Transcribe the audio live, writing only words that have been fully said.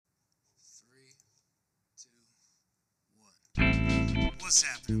What's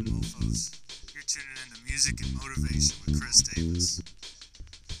happening, mofos? You're tuning into Music and Motivation with Chris Davis.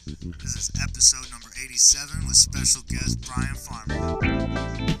 This is episode number 87 with special guest Brian Farmer.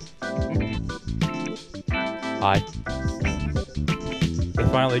 Hi. They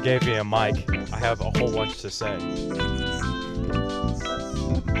finally gave me a mic. I have a whole bunch to say.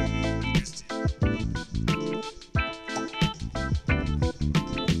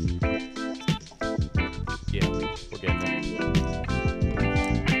 Yeah, we're getting there.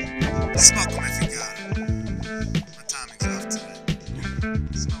 Smoke 'em if you got it. My timing's off today.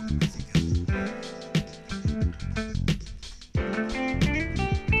 Smoke 'em if you got it.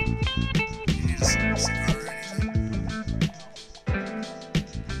 You need a cigar or anything?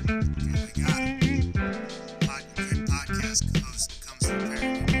 Okay, we got it. Good podcast host comes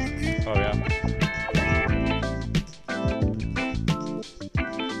prepared. You know what I mean? Oh, yeah.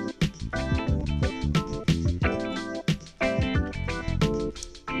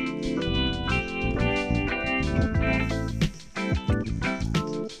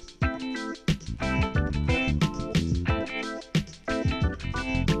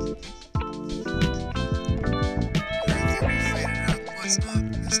 What's up,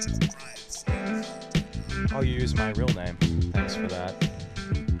 Mr. Brian Farmer? Oh, you used my real name. Thanks for that.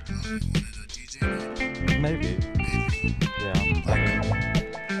 You wanted a DJ name? Maybe. Maybe. Yeah. I mean,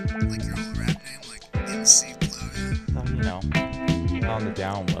 Like your old rap name, like MC Claudia? you know, on the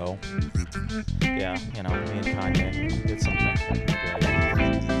down low. Reppin'. Yeah, you know, me and Kanye did something. Yeah,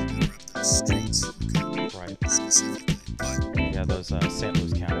 Rep those streets, okay, right. specifically. But Yeah, those St.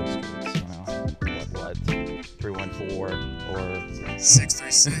 Louis County streets, you know, what, 314 or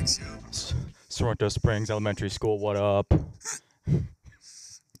 636, yo. Sorrento Springs Elementary School, what up?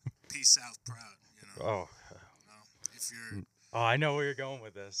 Peace out, proud, you know. Oh, No, if you're I know where you're going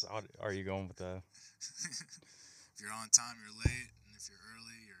with this. Are you going with the... if you're on time, you're late, and if you're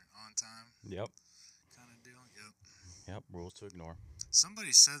early, you're on time, Yep, kind of deal. Yep. yep, rules to ignore.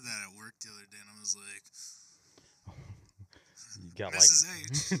 Somebody said that at work the other day, and I was like, You got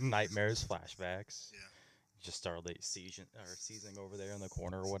Mrs. like nightmares, flashbacks. Yeah. You just start like seizing over there in the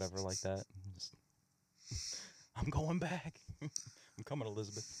corner or whatever like that. Just, I'm going back. I'm coming,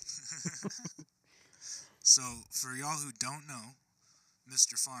 Elizabeth. So, for y'all who don't know,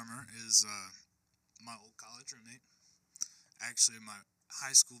 Mr. Farmer is my old college roommate. Actually, my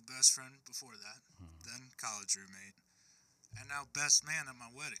high school best friend before that, then college roommate, and now best man at my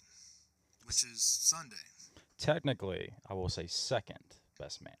wedding, which is Sunday. Technically, I will say second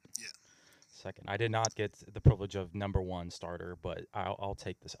best man. Yeah. Second. I did not get the privilege of number one starter, but I'll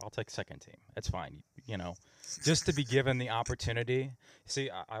take this. I'll take second team. It's fine. You know, just to be given the opportunity.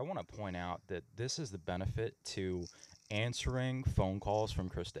 See, I want to point out that this is the benefit to answering phone calls from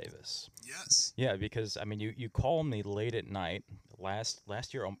Chris Davis. Yes. Yeah, because I mean, you called me late at night last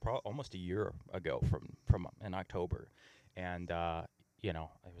year, almost a year ago from in October, and you know,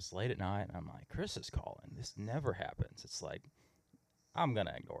 it was late at night, and I'm like, Chris is calling. This never happens. It's like, I'm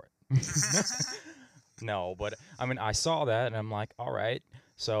gonna ignore it. No, but I mean, I saw that, and I'm like, all right,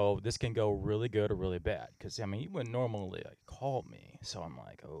 so this can go really good or really bad, because I mean, you wouldn't normally like call me, so I'm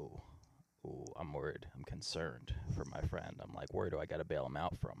like, oh, I'm worried, I'm concerned for my friend. I'm like, where do I gotta bail him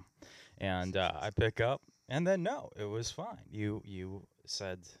out from? And I pick up, and then no, it was fine. You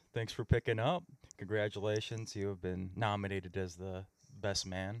said thanks for picking up. Congratulations, you have been nominated as the best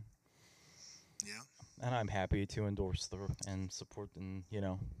man. Yeah. And I'm happy to endorse and support and, you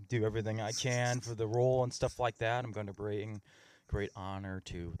know, do everything I can for the role and stuff like that. I'm going to bring great honor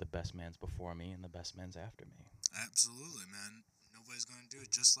to the best mans before me and the best mans after me. Absolutely, man. Nobody's going to do it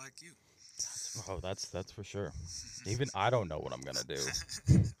just like you. That's for sure. Even I don't know what I'm going to do.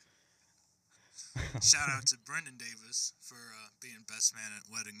 Shout out to Brendan Davis for being best man at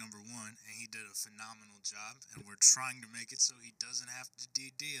wedding number 1, and he did a phenomenal job, and we're trying to make it so he doesn't have to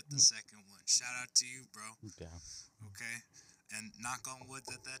DD at the second one. Shout out to you, bro. Yeah. Okay? And knock on wood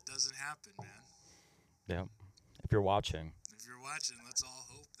that doesn't happen, man. Yeah. If you're watching. If you're watching, let's all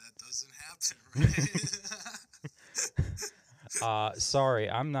hope that doesn't happen, right? Sorry,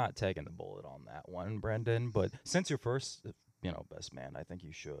 I'm not taking the bullet on that one, Brendan, but since you're first, you know, best man, I think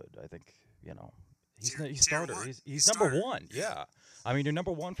you should. I think, you know, he's starter. One. He's Starter. number one. Yeah. I mean, you're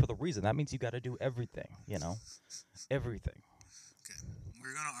number one for the reason. That means you got to do everything, you know, everything. Okay.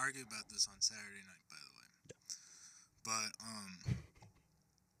 We're going to argue about this on Saturday night, by the way. Yeah. But,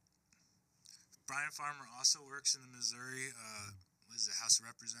 Brian Farmer also works in the Missouri, what is it, House of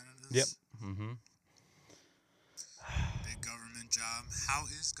Representatives? Yep. Mm-hmm. Big government job. How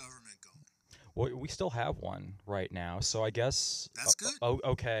is government going? Well, we still have one right now, so I guess That's good.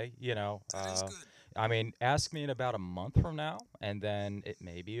 Okay, you know. That is good. I mean, ask me in about a month from now, and then it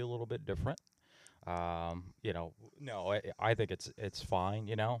may be a little bit different. You know, no, I think it's fine.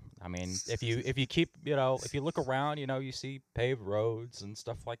 You know, I mean, if you keep, you know, if you look around, you know, you see paved roads and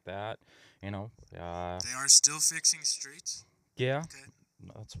stuff like that. You know, They are still fixing streets. yeah, Okay.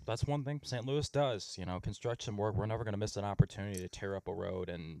 that's one thing St. Louis does. You know, construction work. We're never going to miss an opportunity to tear up a road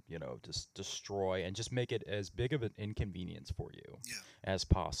and, you know, just destroy and just make it as big of an inconvenience for you Yeah. as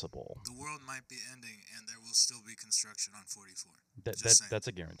possible. The world might be ending, and there will still be construction on 44. Just saying. That's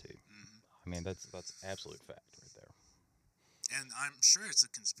a guarantee. Hmm. I mean, that's absolute fact right there. And I'm sure it's a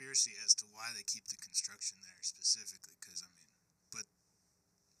conspiracy as to why they keep the construction there specifically. Because I mean, but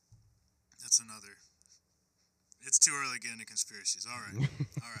that's another. It's too early to get into conspiracies. All right.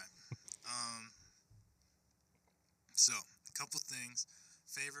 All right. Um. So, a couple things.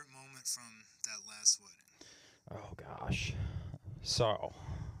 Favorite moment from that last wedding? Oh gosh. So,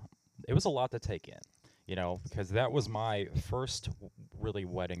 it was a lot to take in, you know, because that was my first really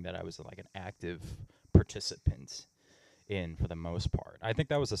wedding that I was like an active participant in for the most part. I think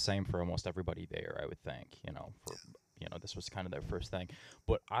that was the same for almost everybody there, I would think, you know, for Yeah. you know, this was kind of their first thing.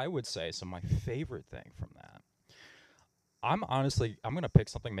 But I would say so my favorite thing from that. I'm going to pick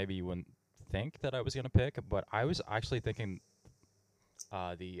something maybe you wouldn't think that I was going to pick, but I was actually thinking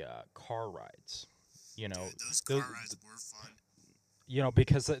the car rides. You know, Dude, those those, car rides were fun. you know,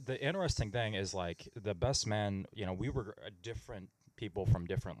 because the interesting thing is like the best man, you know, we were different people from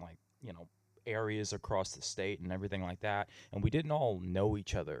different like, you know, areas across the state and everything like that, and we didn't all know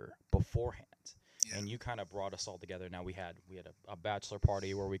each other beforehand. Yeah. And you kind of brought us all together. Now we had a bachelor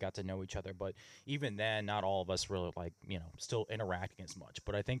party where we got to know each other, but even then, not all of us really like, you know, still interacting as much.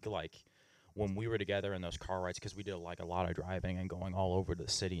 But I think like when we were together in those car rides, because we did like a lot of driving and going all over the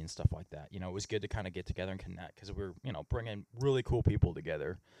city and stuff like that, you know, it was good to kind of get together and connect because we were, you know, bringing really cool people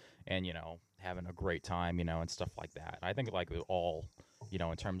together and, you know, having a great time, you know, and stuff like that. I think like we all, you know,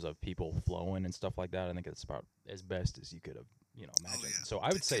 in terms of people flowing and stuff like that, I think it's about as best as you could have, you know, Oh imagined. yeah. So I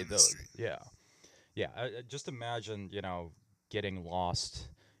The would say those. chemistry. Yeah. Yeah. Just imagine, you know, getting lost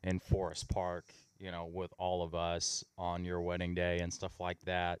in Forest Park, you know, with all of us on your wedding day and stuff like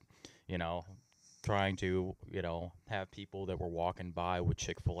that, you know, trying to, you know, have people that were walking by with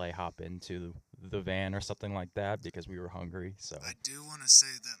Chick-fil-A hop into the van or something like that because we were hungry. So, I do want to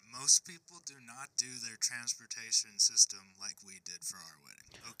say that most people do not do their transportation system like we did for our wedding.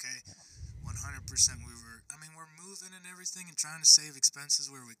 Okay? 100% we were, I mean, we're moving and everything and trying to save expenses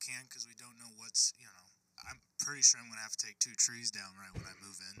where we can because we don't know what's, you know, I'm pretty sure I'm going to have to take 2 trees down right when I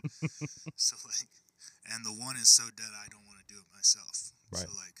move in. So, like, and the one is so dead I don't want to do it myself. right. So,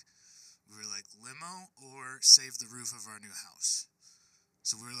 like, we were like, limo or save the roof of our new house.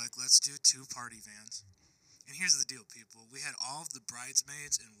 So we were like, let's do 2 party vans. And here's the deal, people. We had all of the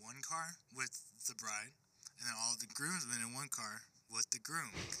bridesmaids in one car with the bride, and then all of the groomsmen in one car with the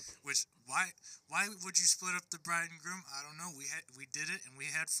groom. Which why would you split up the bride and groom? I don't know. We did it and we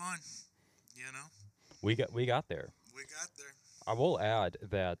had fun. You know? We got there. We got there. I will add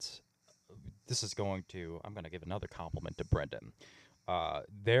that this is going to I'm going to give another compliment to Brendan.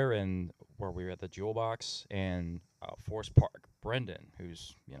 There in where we were at the Jewel Box in Forest Park, Brendan,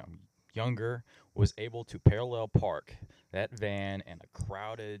 who's you know younger, was able to parallel park that van in a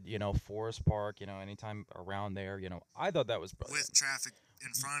crowded you know Forest Park. You know, anytime around there, you know, I thought that was brilliant. With traffic in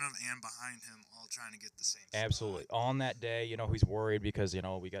front of and behind him all trying to get the same Absolutely. spot. On that day, you know, he's worried because, you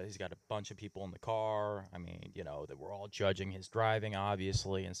know, he's got a bunch of people in the car. I mean, you know, that we're all judging his driving,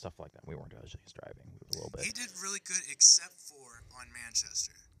 obviously, and stuff like that. We weren't judging his driving. We were a little bit. He did really good except for on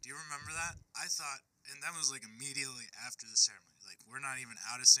Manchester. Do you remember that? I thought, and that was like immediately after the ceremony. Like, we're not even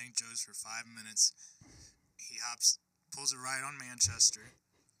out of St. Joe's for 5 minutes. He pulls a right on Manchester,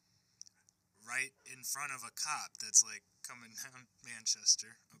 right in front of a cop that's like coming down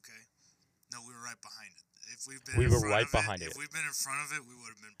Manchester. Okay. No, we were right behind it. If we've been We in were front right of behind it, it. if we've been in front of it, we would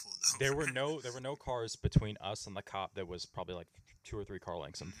have been pulled over. There were no cars between us and the cop. There was probably like 2 or 3 car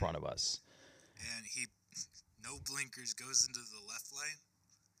lengths in front of us. And he, no blinkers, goes into the left lane.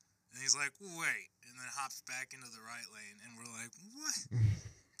 And he's like, wait. And then hops back into the right lane. And we're like, what?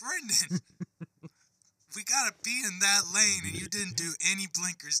 Brendan, we got to be in that lane. And you didn't do any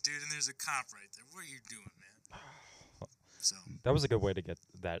blinkers, dude. And there's a cop right there. What are you doing, man? So, That was a good way to get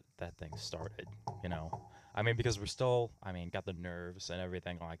that thing started, you know. I mean, because we're still, I mean, got the nerves and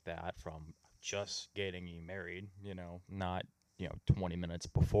everything like that from just getting you married, you know, not, you know, 20 minutes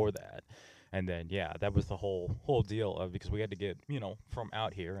before that. And then yeah, that was the whole deal of because we had to get, you know, from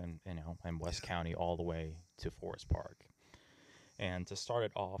out here and you know, in West yeah. County all the way to Forest Park. And to start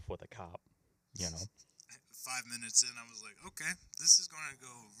it off with a cop, you know. 5 minutes in, I was like, okay, this is going to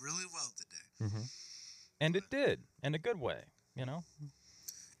go really well today. Mhm. And it did, in a good way, you know?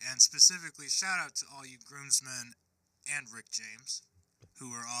 And specifically, shout out to all you groomsmen and Rick James, who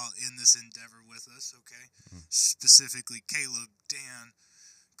are all in this endeavor with us, okay? Specifically, Caleb, Dan,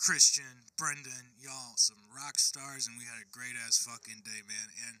 Christian, Brendan, y'all, some rock stars, and we had a great ass fucking day, man.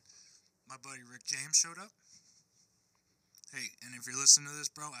 And my buddy Rick James showed up. Hey, and if you're listening to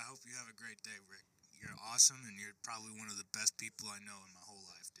this, bro, I hope you have a great day, Rick. You're awesome, and you're probably one of the best people I know in my whole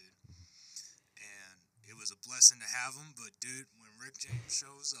life, dude. And it was a blessing to have him, but, dude, when Rick James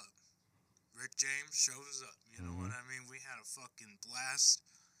shows up, you know what I mean? We had a fucking blast,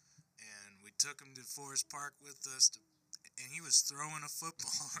 and we took him to Forest Park with us, and he was throwing a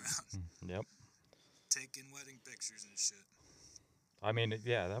football around. Yep. Taking wedding pictures and shit. I mean,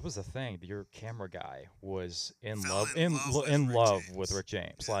 yeah, that was the thing. Your camera guy was Fell in love with Rick Rick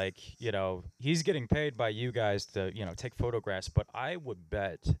James. Yeah. Like, you know, he's getting paid by you guys to, you know, take photographs. But I would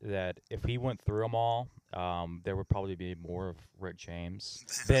bet that if he went through them all, there would probably be more of Rick James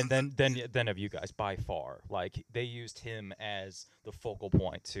than of you guys by far. Like, they used him as the focal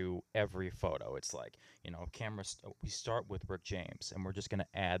point to every photo. It's like, you know, we start with Rick James, and we're just gonna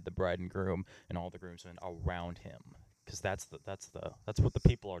add the bride and groom and all the groomsmen around him. Because that's what the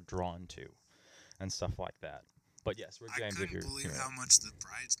people are drawn to, and stuff like that. But yes, Rick James. I couldn't believe how much the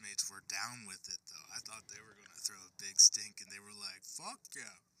bridesmaids were down with it, though. I thought they were gonna throw a big stink, and they were like, "Fuck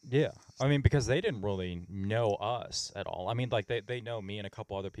yeah." Yeah, I mean, because they didn't really know us at all. I mean, like they know me and a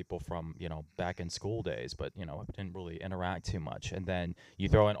couple other people from, you know, back in school days, but, you know, didn't really interact too much. And then you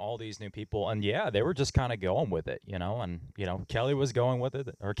throw in all these new people, and yeah, they were just kind of going with it, you know. And, you know, Kelly was going with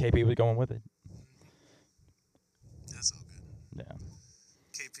it, or KP was going with it. That's all good. Yeah.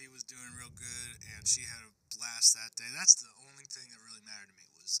 KP was doing real good, and she had a blast that day. That's the only thing that really mattered to me,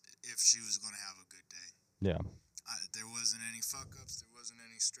 was if she was going to have a good day. Yeah. There wasn't any fuck-ups. There wasn't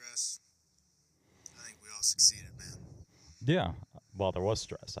any stress. I think we all succeeded, man. Yeah. Well, there was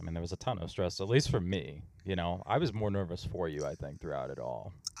stress. I mean, there was a ton of stress, at least for me. You know, I was more nervous for you, I think, throughout it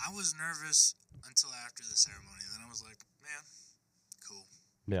all. I was nervous until after the ceremony. Then I was like, man, cool.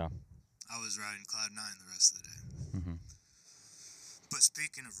 Yeah. I was riding Cloud 9 the rest of the day. Mm-hmm. But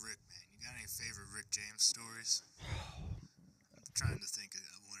speaking of Rick, man, you got any favorite Rick James stories? I'm trying to think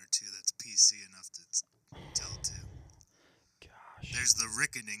of one or two that's PC enough to tell too. Gosh. There's the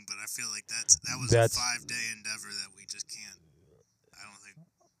Rickening, but I feel like that was a 5-day endeavor that we just can't. I don't think.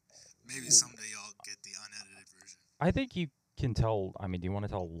 Maybe someday y'all get the unedited version. I think you can tell. I mean, do you want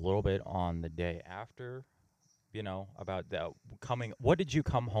to tell a little bit on the day after? You know, about that coming. What did you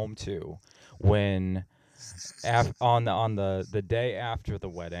come home to when? On the day after the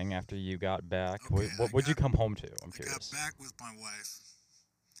wedding, after you got back, Okay, what would you come home to? I'm I curious. got back with my wife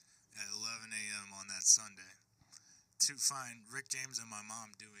at 11 a.m. on that Sunday to find Rick James and my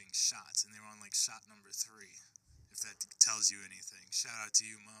mom doing shots, and they were on like shot number 3, if that tells you anything. Shout out to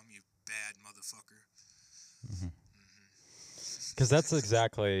you, Mom, you bad motherfucker. Because that's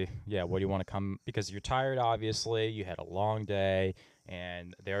exactly, yeah, what do you want to come, because you're tired, obviously, you had a long day,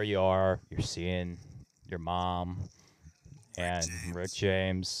 and there you are, you're seeing your mom and Rick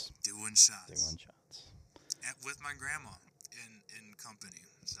James doing shots. And with my grandma in company,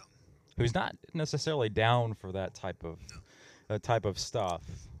 so. Who's not necessarily down for that type of stuff.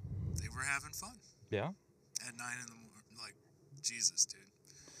 They were having fun. Yeah. At 9 in the morning, like, Jesus, dude.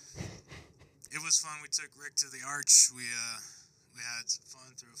 It was fun. We took Rick to the arch. We had some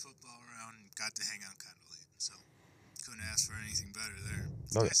fun, threw a football around, and got to hang out kind of late. So couldn't ask for anything better there.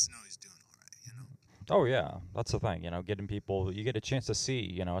 It's nice to know he's doing all right, you know. Oh yeah, that's the thing. You know, getting people, you get a chance to see.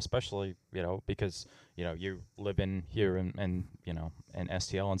 You know, especially, you know, because, you know, you live in here and you know, in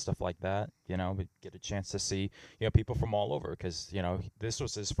STL and stuff like that. You know, we get a chance to see, you know, people from all over, because, you know, this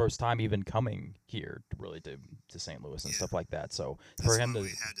was his first time even coming here to St. Louis and stuff like that. So That's for him why to, we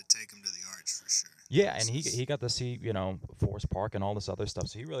had to take him to the arch for sure. yeah, and he got to see, you know, Forest Park and all this other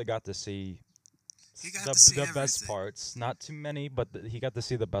stuff. So he really got to see the best parts. Not too many, but he got to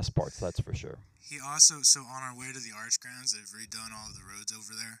see the best parts, that's for sure. He also, so on our way to the arch grounds, they've redone all of the roads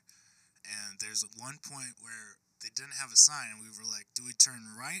over there. And there's one point where they didn't have a sign, and we were like, do we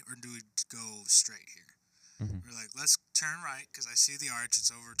turn right or do we go straight here? Mm-hmm. We're like, let's turn right, because I see the arch.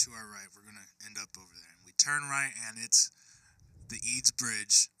 It's over to our right. We're going to end up over there. And we turn right, and it's the Eads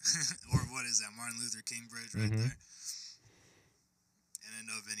Bridge, or what is that, Martin Luther King Bridge right there. And end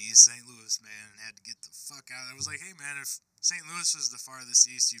up in East St. Louis, man, and had to get the fuck out. I was like, hey, man, if St. Louis was the farthest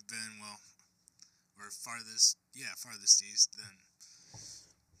east you've been, well, or farthest east, then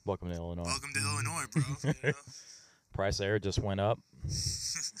welcome to Illinois. Welcome to Illinois, bro. You know? Price of air just went up.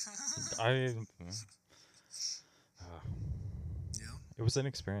 It was an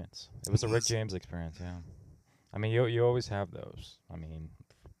experience. It was a Rick James experience. Yeah. I mean, you always have those. I mean,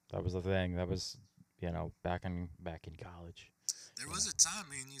 that was the thing. That was, back in college. There was a time,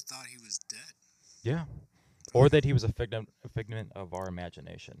 man, you thought he was dead. Yeah. Or that he was a figment of our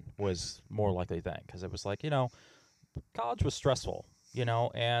imagination was more likely thing, because it was like, college was stressful,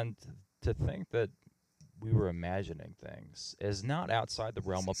 and to think that we were imagining things is not outside the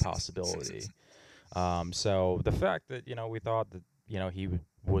realm of possibility. So the fact that we thought that he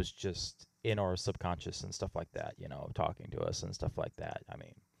was just in our subconscious and stuff like that, talking to us and stuff like that. I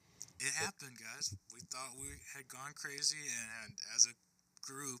mean, it happened, guys. We thought we had gone crazy, and as a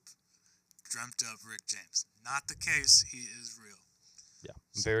group, dreamt up Rick James. Not the case. He is real. Yeah,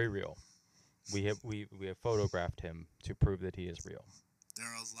 very real. We have photographed him to prove that he is real. There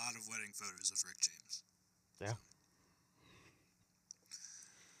are a lot of wedding photos of Rick James. Yeah.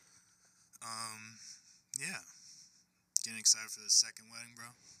 Yeah. Getting excited for the second wedding, bro?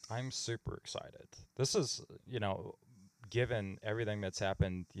 I'm super excited. This is, given everything that's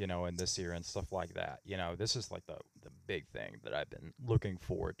happened, in this year and stuff like that, this is like the big thing that I've been looking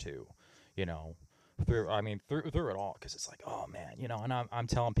forward to, through it all, because it's like, oh man, and I'm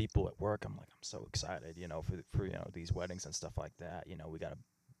telling people at work, I'm like, I'm so excited, for these weddings and stuff like that. We got a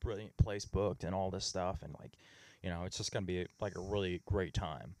brilliant place booked and all this stuff, and like, it's just gonna be like a really great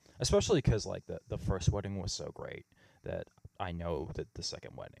time, especially because like the first wedding was so great that I know that the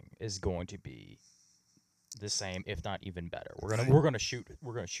second wedding is going to be the same, if not even better. We're gonna shoot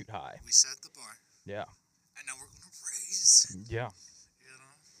high. We set the bar. Yeah. And now we're gonna raise. Yeah.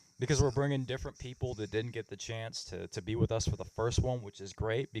 Because we're bringing different people that didn't get the chance to be with us for the first one, which is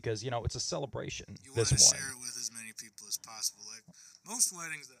great because it's a celebration. You want to share it with as many people as possible. Like most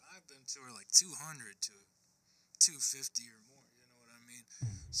weddings that I've been to are like 200 to 250 or more. You know what I mean?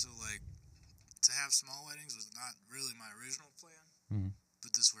 So like to have small weddings was not really my original plan,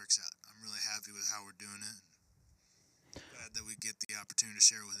 but this works out. I'm really happy with how we're doing it. Glad that we get the opportunity to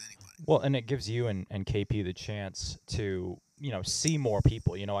share with anybody. Well, and it gives you and KP the chance to see more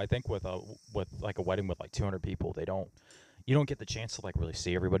people. I think with like a wedding with like 200 people, you don't get the chance to like really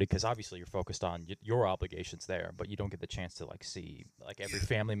see everybody, because obviously you're focused on your obligations there, but you don't get the chance to like see like every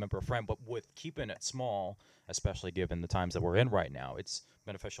family member or friend. But with keeping it small, especially given the times that we're in right now, it's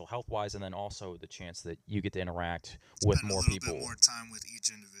beneficial health wise, and then also the chance that you get to interact with more people. Spend a little bit more time with each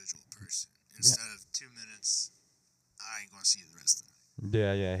individual person instead of 2 minutes. I ain't gonna see you the rest of the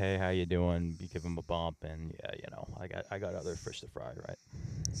night. Yeah. Hey, how you doing? You give them a bump, and I got other fish to fry, right?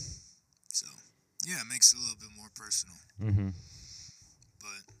 So, yeah, it makes it a little bit more personal. Mm-hmm.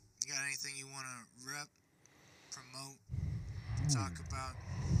 But you got anything you want to rep, promote, talk about?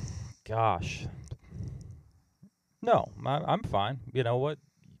 Gosh, no, I'm fine. You know what?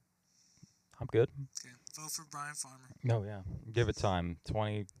 I'm good. Okay, vote for Brian Farmer. No, yeah, give it time.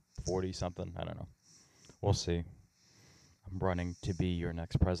 20, 40 something. I don't know. We'll see. I'm running to be your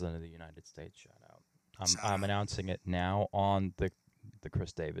next president of the United States. Shout out. I'm announcing it now on the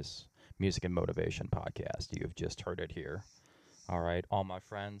Chris Davis Music and Motivation podcast. You have just heard it here. All right, all my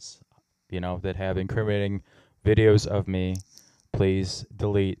friends, that have incriminating videos of me, please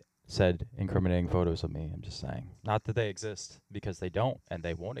delete said incriminating photos of me. I'm just saying. Not that they exist, because they don't, and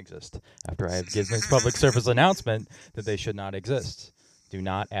they won't exist after I have given this public service announcement that they should not exist. Do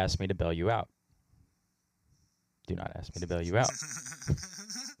not ask me to bail you out. Do not ask me to bail you out.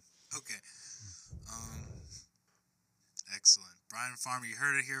 Okay. Excellent. Brian Farmer, you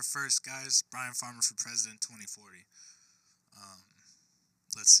heard it here first, guys. Brian Farmer for President 2040.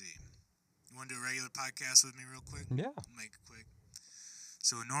 Let's see. You want to do a regular podcast with me real quick? Yeah. I'll make it quick.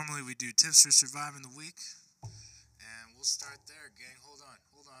 So normally we do tips for surviving the week, and we'll start there, gang. Hold on.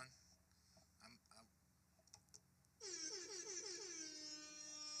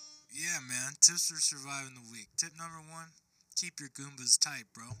 Yeah, man. Tips for surviving the week. Tip number 1, keep your Goombas tight,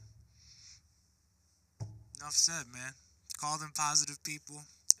 bro. Enough said, man. Call them positive people.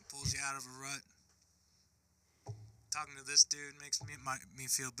 It pulls you out of a rut. Talking to this dude makes me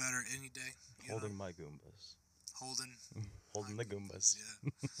feel better any day. Holding my Goombas. Holding the Goombas. Yeah.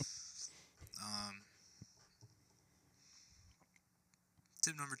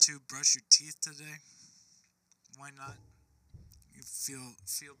 Tip number 2, brush your teeth today. Why not? You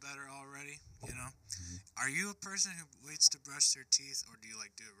feel better already, Are you a person who waits to brush their teeth, or do you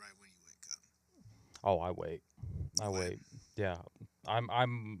like do it right when you wake up? Oh, I wait. I wait. Yeah. I'm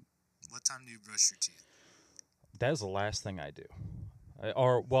What time do you brush your teeth? That is the last thing I do.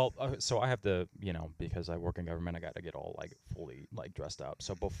 So I have to, because I work in government, I got to get all like fully like dressed up.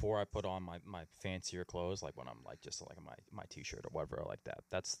 So before I put on my fancier clothes, like when I'm like just like my t-shirt or whatever like that,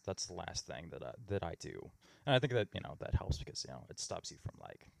 that's the last thing that I do. And I think that that helps because it stops you from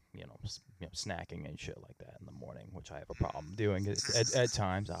like snacking and shit like that in the morning, which I have a problem doing at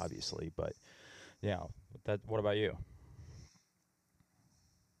times, obviously. But yeah, that. What about you?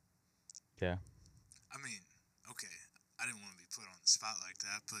 Yeah. I mean, okay, I didn't want to be put on the spot like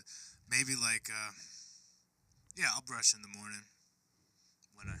that, but maybe like, yeah, I'll brush in the morning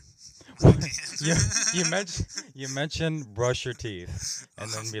when I when I you you can. mentioned you mentioned brush your teeth, and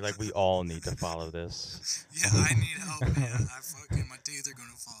then be like, we all need to follow this. Yeah, I need help, man. I fucking my teeth are gonna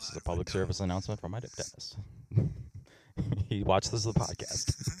fall This is out a if I public don't. service announcement from my dentist. He watches the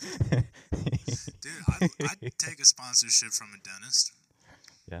podcast. Dude, I'd take a sponsorship from a dentist.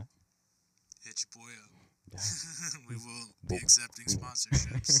 Yeah, Hit your boy up. yeah. We will be We'll, accepting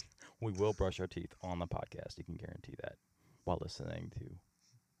sponsorships. we will brush our teeth on the podcast. You can guarantee that while listening to,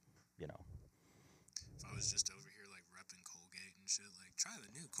 you know. If I was just over here like repping Colgate and shit, like try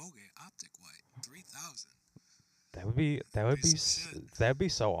the new Colgate Optic White 3000. That would be that Be would be some s- shit. that would be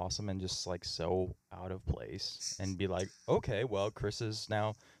so awesome and just like so out of place and be like, okay, well, Chris is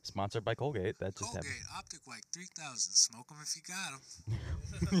now sponsored by Colgate. That just happened. Colgate Optic White 3000. Smoke them if you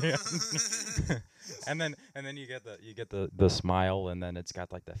got Yeah. them. and then you get the smile, and then it's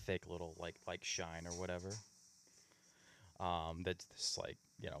got like the fake little like shine or whatever. That's just like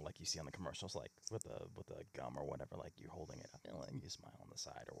like you see on the commercials, like with the gum or whatever, like you're holding it up and like you smile on the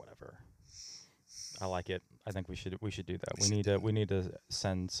side or whatever. I like it. I think we should do that. We We should need do to it. we need to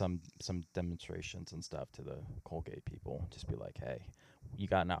send some demonstrations and stuff to the Colgate people. Just be like, hey, you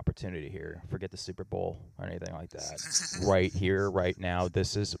got an opportunity here. Forget the Super Bowl or anything like that. Right here, right now.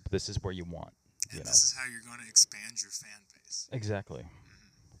 This is where you want. And You know this is how you're going to expand your fan base. exactly.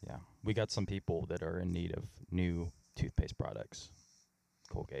 Hmm. Yeah, we got some people that are in need of new toothpaste products.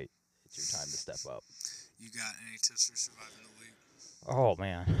 Colgate, it's your time to step up. You got any tips for surviving the week? Oh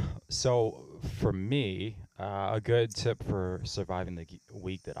man. So for me, a good tip for surviving the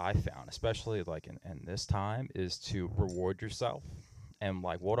week that I found, especially like in this time, is to reward yourself. And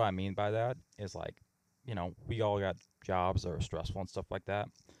like, what do I mean by that is like, we all got jobs that are stressful and stuff like that.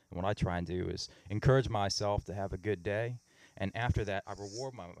 And what I try and do is encourage myself to have a good day. And after that, I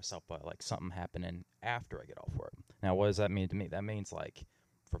reward myself by like something happening after I get off work. Now, what does that mean to me? That means like,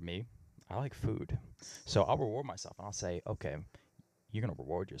 for me, I like food. So I'll reward myself and I'll say, okay, you're gonna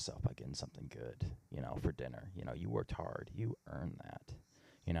reward yourself by getting something good, for dinner. You worked hard, you earned that.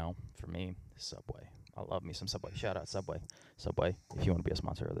 For me, Subway. I love me some Subway. Shout out Subway. Subway, if you want to be a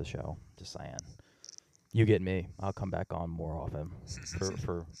sponsor of the show, just saying. You get me. I'll come back on more often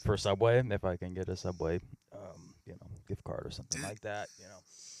for Subway if I can get a Subway, gift card or something Dude. like that.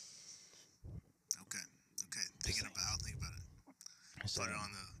 Okay. Okay. Just I'll think about it. just Put saying. it on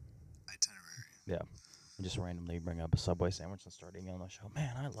the itinerary. Yeah. And just randomly bring up a Subway sandwich and start eating on the show.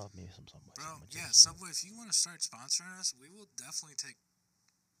 Man, I love me some Subway Bro, sandwiches. yeah, Subway, if you want to start sponsoring us, we will definitely take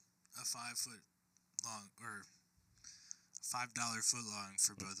a 5 foot long or $5 foot long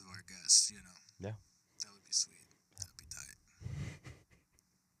for both of our guests, Yeah. That would be sweet. That'd be tight.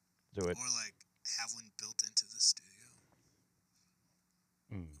 Do it. Or like have one built into the studio.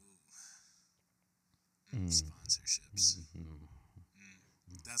 Mm. Ooh. Mm. Sponsorships. Mm.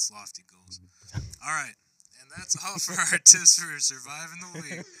 That's lofty goals. All right. And that's all for our tips for surviving the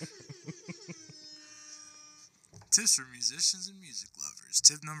week. Tips for musicians and music lovers.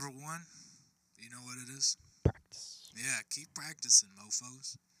 Tip number 1. You know what it is? Practice. Yeah, keep practicing,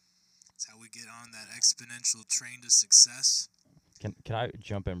 mofos. That's how we get on that exponential train to success. Can I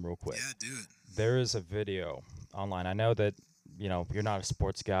jump in real quick? Yeah, do it. There is a video online. I know that you're not a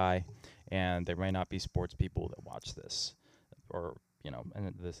sports guy, and there may not be sports people that watch this, or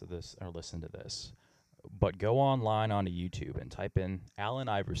and this or listen to this. But go online onto YouTube and type in Allen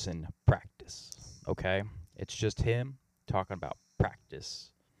Iverson practice. Okay, it's just him talking about practice.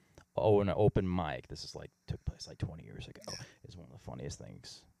 Oh, an open mic. This is took place 20 years ago. Yeah. Is one of the funniest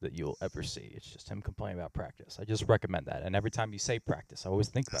things that you'll ever see. It's just him complaining about practice. I just recommend that. And every time you say practice, I always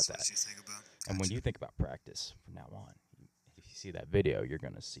think That's about what that. you think about. And when Gotcha. you think about practice from now on, if you see that video, you're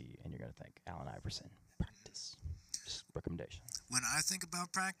gonna see and you're gonna think Allen Iverson practice. Just recommendation. When I think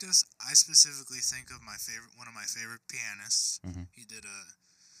about practice, I specifically think of one of my favorite pianists. Mm-hmm. He did a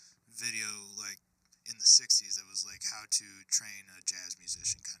video in the 60s that was like how to train a jazz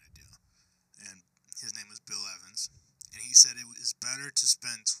musician kind of deal. And his name was Bill Evans. And he said it is better to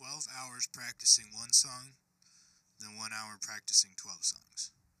spend 12 hours practicing one song than 1 hour practicing 12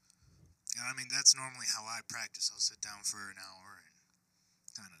 songs. And I mean, that's normally how I practice. I'll sit down for an hour and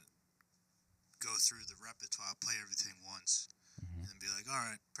through the repertoire, play everything once, Mhm. and be like, all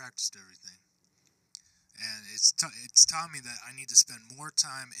right, practiced everything. And it's taught me that I need to spend more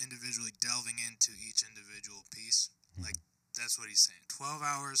time individually delving into each individual piece. Like, that's what he's saying. 12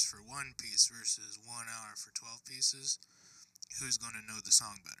 hours for one piece versus 1 hour for 12 pieces. Who's going to know the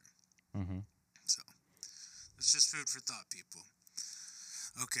song better? Mhm. So, it's just food for thought, people.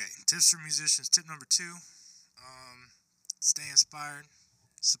 Okay, tips for musicians. Tip number 2, stay inspired,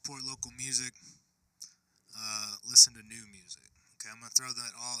 support local music, listen to new music. Okay, I'm going to throw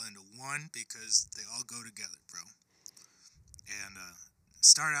that all into one because they all go together, bro. And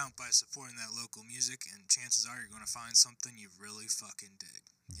start out by supporting that local music, and chances are you're going to find something you really fucking dig,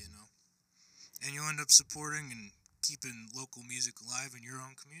 you know? And you'll end up supporting and keeping local music alive in your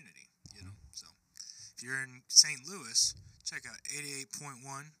own community, you know? So, if you're in St. Louis, check out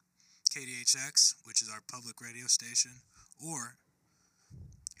 88.1 KDHX, which is our public radio station, or,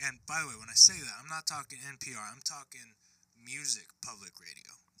 and by the way, when I say that, I'm not talking NPR, I'm talking music public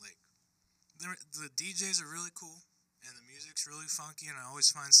radio. Like, the DJs are really cool, and the music's really funky, and I always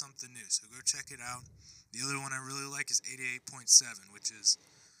find something new, so go check it out. The other one I really like is 88.7, which is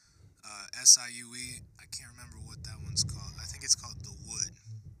SIUE. I can't remember what that one's called. I think it's called The Wood.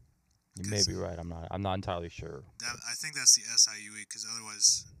 You may be right. I'm not entirely sure. I think that's the SIUE, because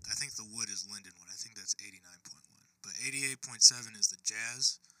otherwise, I think The Wood is Lindenwood. I think that's 89.1. But 88.7 is the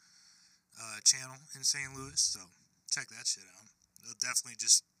jazz channel in St. Louis, so check that shit out. It'll definitely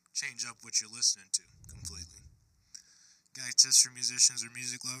just change up what you're listening to completely. Got any tips for musicians or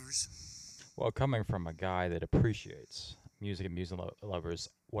music lovers? Well, coming from a guy that appreciates music and music lovers,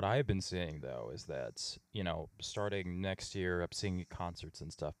 what I've been seeing though is that, starting next year, I'm seeing concerts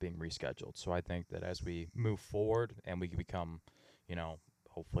and stuff being rescheduled. So I think that as we move forward and we become,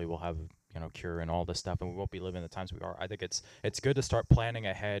 hopefully we'll have, cure and all this stuff, and we won't be living the times we are. I think it's good to start planning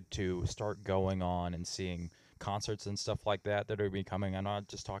ahead, to start going on and seeing concerts and stuff like that are becoming. I'm not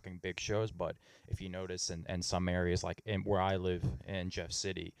just talking big shows, but if you notice in some areas, like where I live in Jeff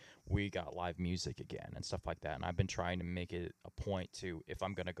City, we got live music again and stuff like that. And I've been trying to make it a point to, if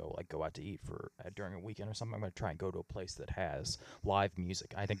I'm gonna go out to eat for during a weekend or something, I'm gonna try and go to a place that has live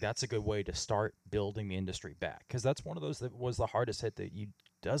music. I think that's a good way to start building the industry back, because that's one of those that was the hardest hit that you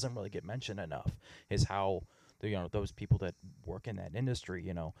doesn't really get mentioned enough, is how those people that work in that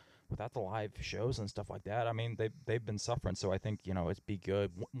industry, without the live shows and stuff like that, I mean, they've been suffering. So I think, it'd be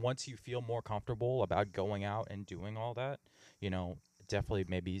good once you feel more comfortable about going out and doing all that, definitely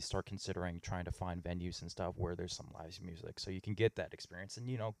maybe start considering trying to find venues and stuff where there's some live music, so you can get that experience and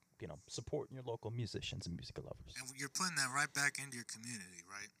supporting your local musicians and music lovers. And you're putting that right back into your community,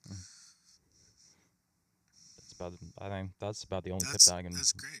 right? I think that's about the only tip that I can.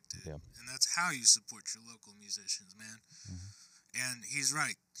 That's great, dude. Yeah. And that's how you support your local musicians, man. Mhm. And he's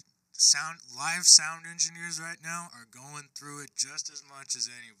right. Live sound engineers right now are going through it just as much as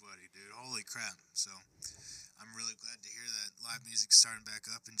anybody, dude. Holy crap. So I'm really glad to hear that live music's starting back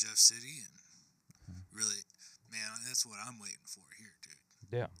up in Jeff City, and really, man, that's what I'm waiting for here, dude.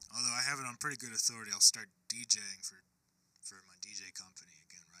 Yeah. Although I have it on pretty good authority, I'll start DJing for my DJ company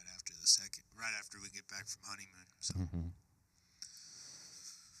again right after we get back from honeymoon. So,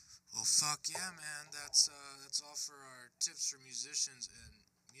 well, fuck yeah, man. That's all for our tips for musicians and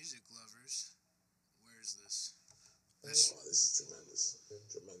music lovers. Where's this? This is tremendous.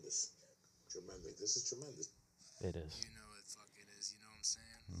 Tremendous. This is tremendous. It is. You know it fucking is. You know what I'm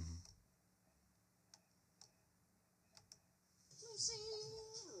saying? Mm-hmm.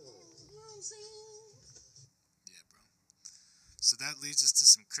 Yeah, bro. So that leads us to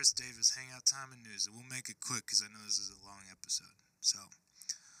some Chris Davis hangout time and news. And we'll make it quick because I know this is a long episode. So,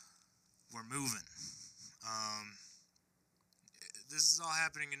 we're moving. This is all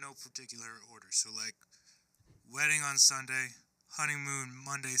happening in no particular order. So, like, wedding on Sunday, honeymoon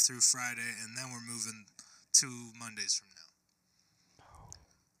Monday through Friday, and then we're moving 2 Mondays from now.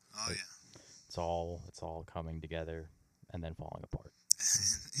 Oh, yeah. It's all coming together and then falling apart.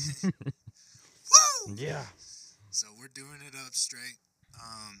 Woo! Yeah. So we're doing it up straight.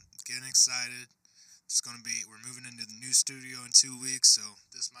 Getting excited. We're moving into the new studio in 2 weeks, so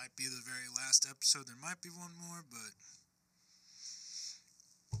this might be the very last episode. There might be one more, but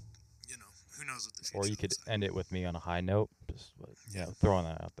who knows what the future Or you could looks like. end it with me on a high note, just throwing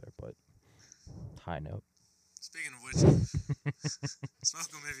that out there, but high note. Speaking of which,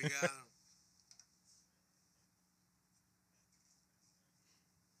 smoke them if you got them.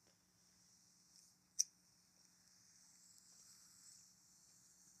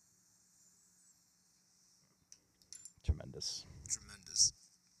 Tremendous.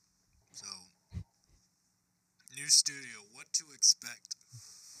 So, new studio, what to expect?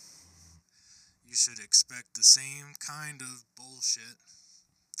 you should expect the same kind of bullshit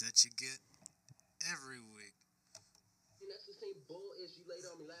that you get every week. And that's the same bull ish you laid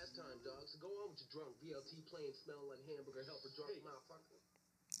on me last time, dog. So go on with your drunk VLT playing, smell like hamburger helper drunk motherfucker.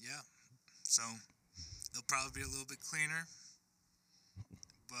 Yeah. So they'll probably be a little bit cleaner,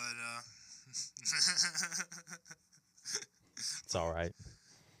 but It's all right.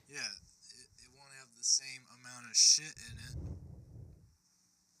 yeah, it won't have the same amount of shit in it.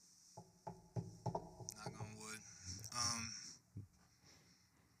 Knock on wood.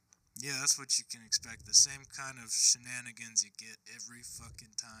 Yeah, that's what you can expect. The same kind of shenanigans you get every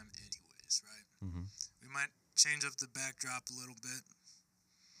fucking time anyways, right? Mm-hmm. We might change up the backdrop a little bit,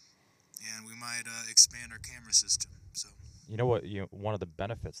 and we might expand our camera system. So You know what? One of the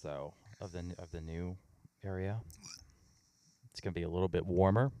benefits though of the new area, what? it's gonna be a little bit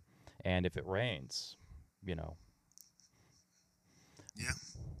warmer, and if it rains, Yeah,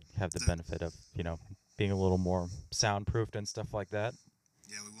 have the benefit of being a little more soundproofed and stuff like that.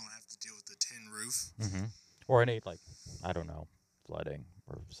 yeah, we won't have to deal with the tin roof. Mm-hmm. Or any I don't know, flooding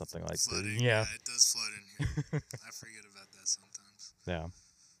or something like Flooding. that. Yeah. It does flood in here. I forget about that sometimes. Yeah.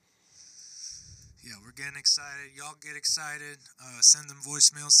 Yeah, we're getting excited. Y'all get excited. Send them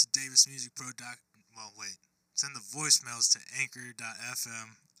voicemails to davismusicpro. Send the voicemails to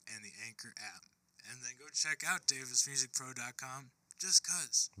anchor.fm and the Anchor app. And then go check out davismusicpro.com just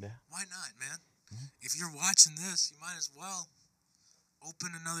cuz. Yeah. Why not, man? Mm-hmm. If you're watching this, you might as well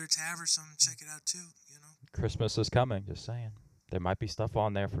open another tab or something, check it out too, Christmas is coming, just saying. There might be stuff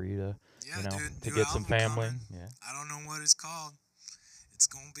on there for you to Yeah, dude, to new get some album family. coming. Yeah. I don't know what it's called. It's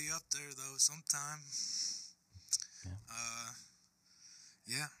gonna be up there though sometime. Yeah.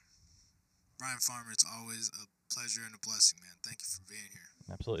 Yeah. Brian Farmer, it's always a pleasure and a blessing, man. Thank you for being here.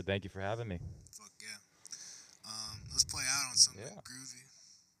 Absolutely. Thank you for having me. Fuck yeah. Let's play out on something groovy.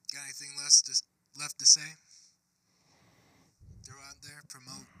 Got anything left to say? Throw out there,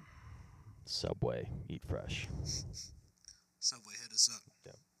 promote. Subway, eat fresh. Subway, hit us up.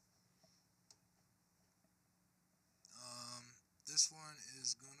 Yep. This one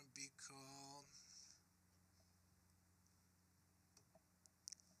is gonna be called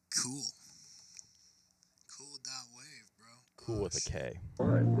Cool. Cool.wave, bro. Cool with a K.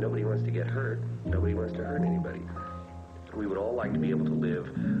 Nobody wants to get hurt. Nobody wants to hurt anybody. We would all like to be able to live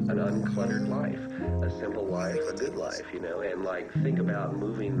an uncluttered life, a simple life, a good life, and think about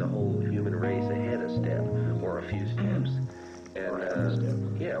moving the whole human race ahead a step or a few steps. And,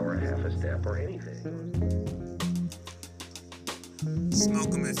 or a half a step or anything.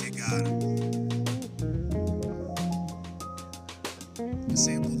 Smoke 'em if you got 'em.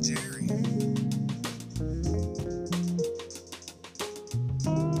 Sample Jerry.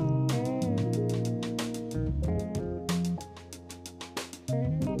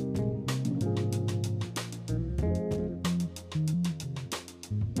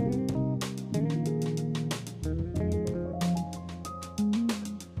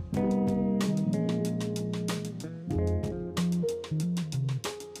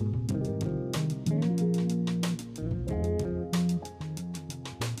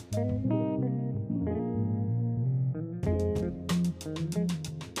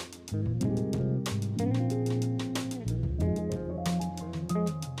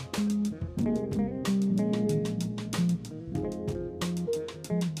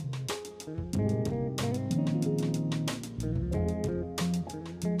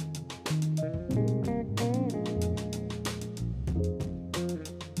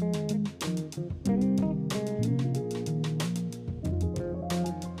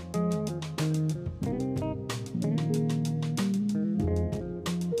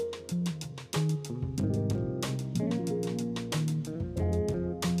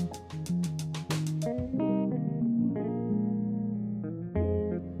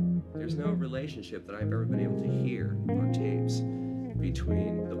 Relationship that I've ever been able to hear on tapes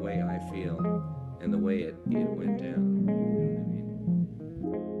between the way I feel and the way it went down. You know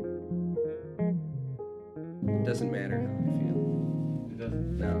what I mean? It doesn't matter how I feel. It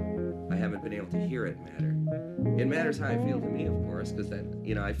doesn't? No. I haven't been able to hear it matter. It matters how I feel to me, of course, because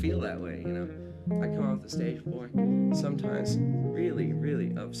I feel that way, I come off the stage, boy, sometimes really,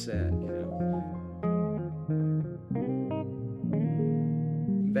 really upset,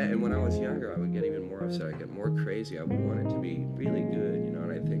 And when I was younger, I would get even more upset. I'd get more crazy. I would want it to be really good,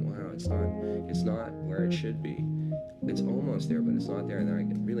 and I'd think, wow, it's not where it should be. It's almost there, but it's not there, and then I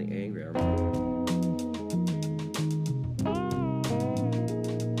get really angry.